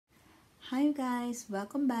Hi you guys,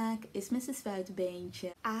 welcome back. It's Mrs.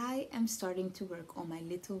 Buitenbeentje. I am starting to work on my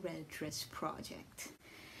little red dress project.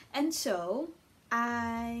 And so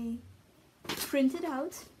I printed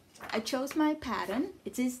out, I chose my pattern.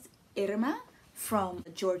 It is Irma from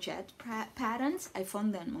Georgette patterns. I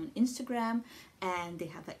found them on Instagram and they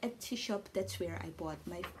have an Etsy shop. That's where I bought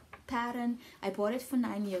my pattern. I bought it for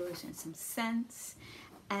 €9 and some cents.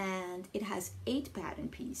 And it has 8 pattern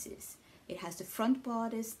pieces. It has the front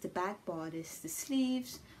bodice, the back bodice, the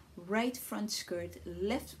sleeves, right front skirt,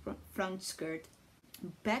 left front skirt,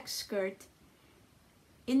 back skirt,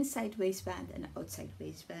 inside waistband and outside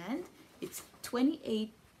waistband. It's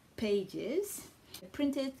 28 pages. I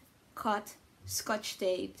printed, cut, scotch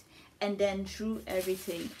taped, and then drew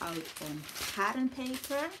everything out on pattern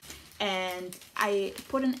paper. And I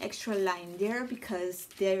put an extra line there because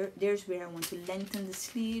there's where I want to lengthen the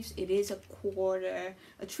sleeves. It is a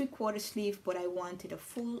 3/4 sleeve, but I wanted a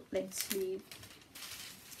full length sleeve.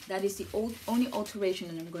 That is the only alteration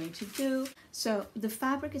that I'm going to do. So the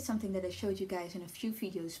fabric is something that I showed you guys in a few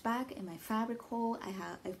videos back in my fabric haul.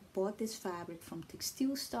 I bought this fabric from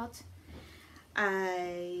Textielstad.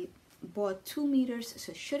 I bought 2 meters,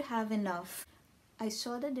 so I should have enough. I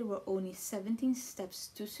saw that there were only 17 steps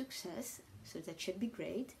to success, so that should be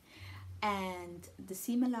great. And the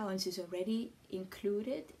seam allowance is already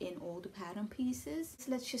included in all the pattern pieces.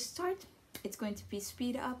 So let's just start. It's going to be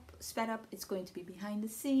sped up. It's going to be behind the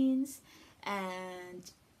scenes,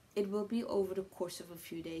 and it will be over the course of a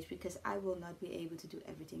few days because I will not be able to do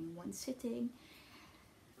everything in one sitting.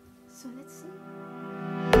 So let's see.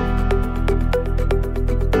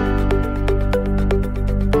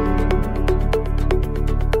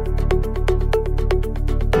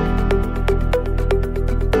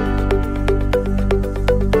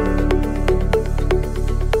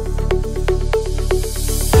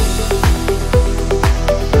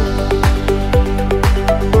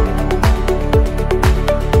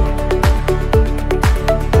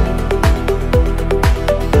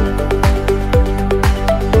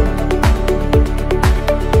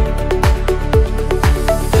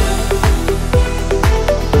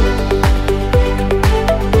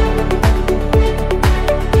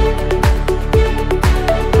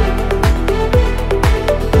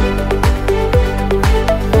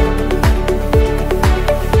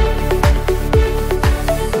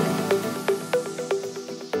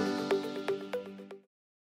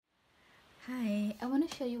 I want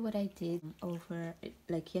to show you what I did over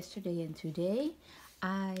like yesterday and today.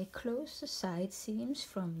 I closed the side seams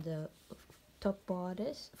from the top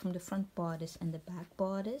bodice, from the front bodice and the back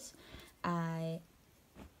bodice. I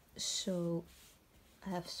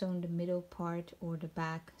have sewn the middle part or the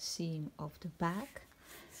back seam of the back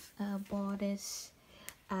bodice.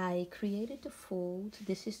 I created the fold.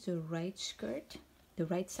 This is the right skirt, the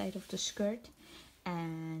right side of the skirt.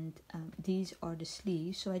 And these are the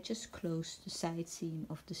sleeves, so I just closed the side seam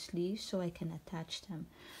of the sleeves so I can attach them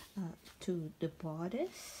to the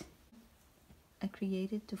bodice. I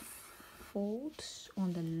created the folds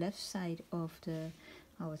on the left side of the,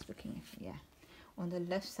 on the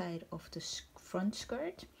left side of the front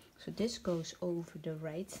skirt. So this goes over the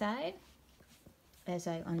right side, as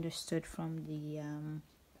I understood from the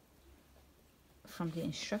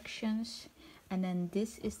instructions. And then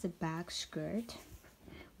this is the back skirt,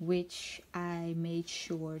 which I made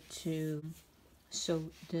sure to sew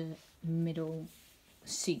the middle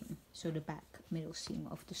seam, so the back middle seam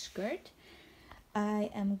of the skirt. I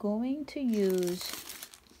am going to use,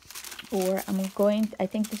 I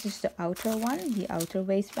think this is the outer one, the outer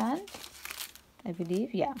waistband, I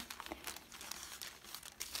believe, yeah.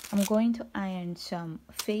 I'm going to iron some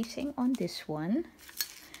facing on this one.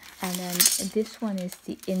 And then this one is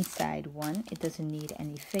the inside one. It doesn't need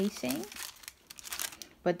any facing.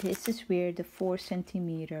 But this is where the 4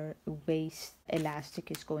 centimeter waist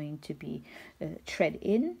elastic is going to be thread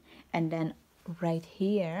in. And then right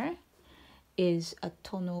here is a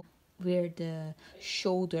tunnel where the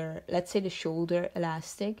shoulder, let's say the shoulder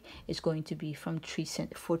elastic is going to be from 3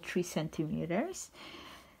 centimeters.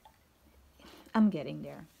 I'm getting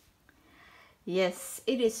there. Yes,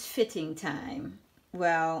 it is fitting time.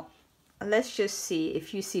 Well, let's just see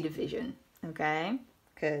if you see the vision, okay?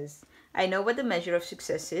 Because I know what the measure of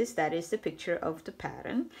success is. That is the picture of the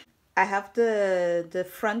pattern. I have the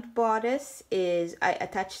front bodice is, I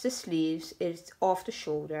attach the sleeves, it's off the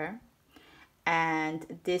shoulder.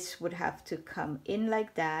 And this would have to come in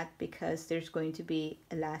like that because there's going to be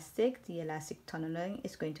elastic. The elastic tunneling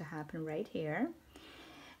is going to happen right here.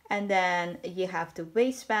 And then you have the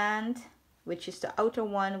waistband, which is the outer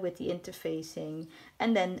one with the interfacing,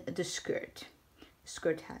 and then the skirt.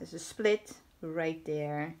 Skirt has a split right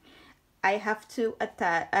there, I have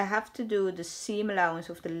to do the seam allowance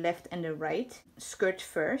of the left and the right skirt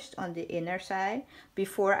first on the inner side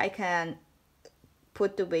before I can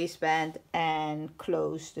put the waistband and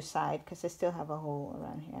close the side, because I still have a hole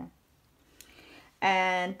around here.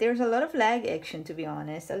 And there's a lot of lag action, to be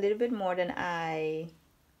honest, a little bit more than I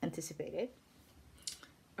anticipated.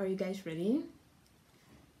 Are you guys ready?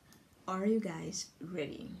 Are you guys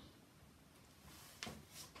ready?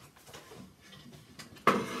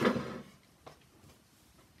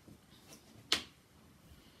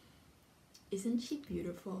 Isn't she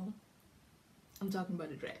beautiful? I'm talking about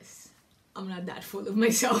the dress. I'm not that full of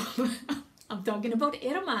myself. I'm talking about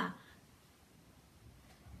Irma.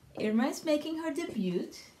 Irma is making her debut.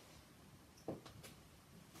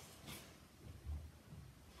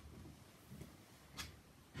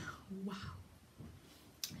 Wow.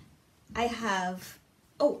 I have,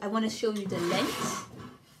 oh, I want to show you the length.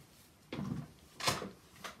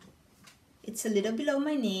 It's a little below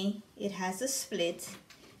my knee. It has a split.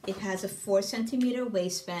 It has a 4 centimeter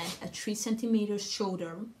waistband, a 3 centimeter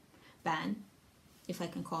shoulder band, if I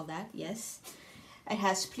can call that, yes. It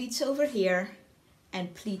has pleats over here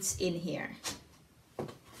and pleats in here.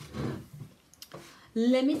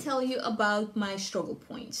 Let me tell you about my struggle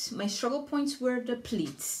points. My struggle points were the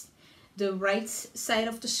pleats, the right side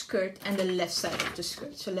of the skirt and the left side of the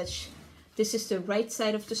skirt. So this is the right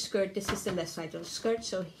side of the skirt, this is the left side of the skirt.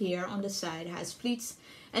 So here on the side has pleats,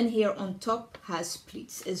 and here on top has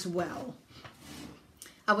pleats as well.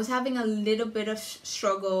 I was having a little bit of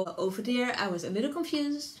struggle over there. I was a little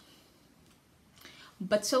confused.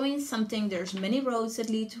 But sewing is something, there's many roads that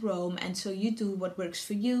lead to Rome, and so you do what works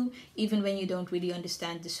for you, even when you don't really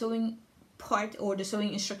understand the sewing part or the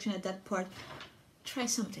sewing instruction at that part. Try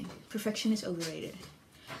something. Perfection is overrated.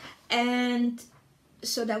 And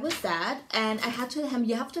so that was that, and I had to hem,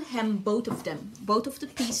 you have to hem both of them, both of the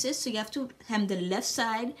pieces. So you have to hem the left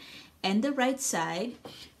side and the right side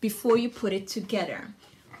before you put it together.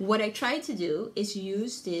 What I tried to do is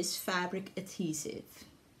use this fabric adhesive,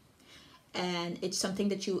 and it's something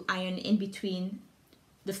that you iron in between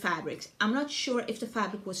the fabrics. I'm not sure if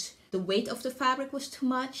the weight of the fabric was too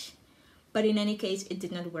much, but in any case it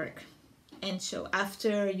did not work. And so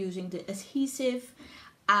after using the adhesive,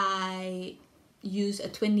 I use a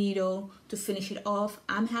twin needle to finish it off.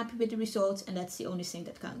 I'm happy with the results, and that's the only thing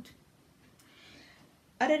that counts.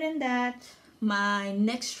 Other than that, my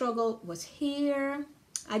next struggle was here.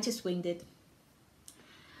 I just winged it.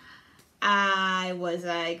 I was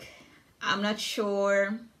like, I'm not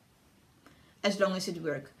sure, as long as it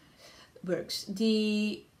works.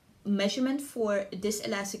 The measurement for this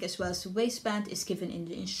elastic as well as the waistband is given in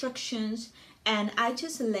the instructions, and I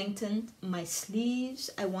just lengthened my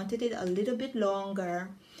sleeves. I wanted it a little bit longer,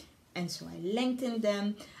 and so I lengthened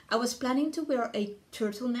them. I was planning to wear a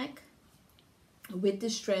turtleneck with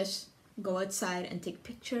this dress, go outside and take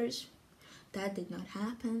pictures. That did not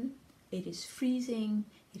happen. It is freezing,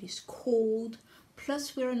 it is cold,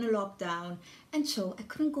 plus we're in a lockdown, and so I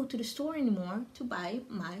couldn't go to the store anymore to buy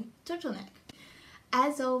my turtleneck.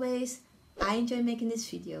 As always, I enjoy making this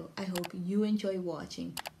video. I hope you enjoy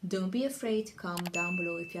watching. Don't be afraid to comment down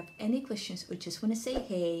below if you have any questions or just want to say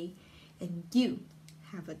hey. And you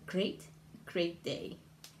have a great day.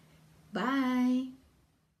 Bye.